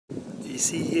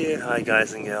DC here. Hi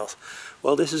guys and gals.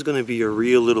 Well, this is going to be a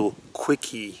real little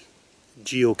quickie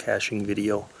geocaching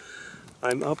video.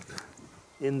 I'm up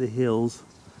in the hills,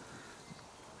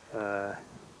 kind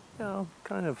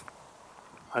of,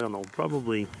 I don't know,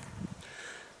 probably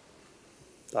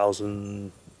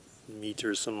 1,000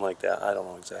 meters, something like that. I don't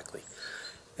know exactly.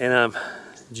 And I'm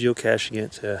geocaching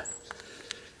it.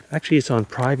 Actually, it's on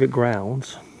private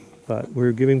grounds, but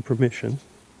we're giving permission,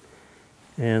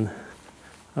 and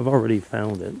I've already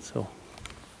found it. So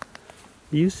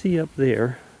you see up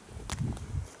there,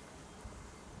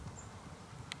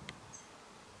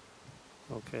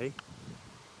 okay,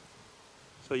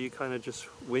 so you kind of just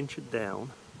winch it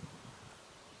down.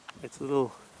 It's a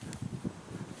little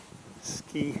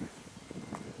ski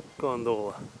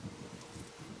gondola.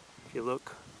 If you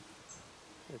look,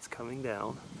 it's coming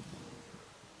down.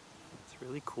 It's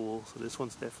really cool. So this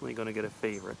one's definitely going to get a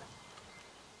favorite.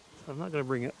 So I'm not going to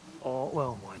bring it all,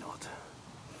 well, why not?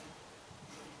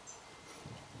 It's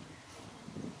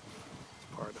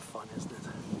part of the fun, isn't it?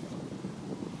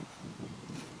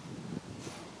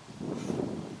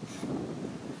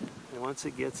 And once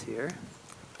it gets here,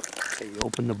 okay, you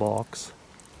open the box.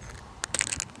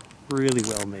 Really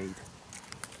well made.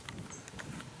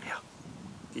 Yeah.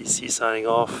 DC signing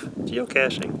off.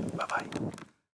 Geocaching. Bye-bye.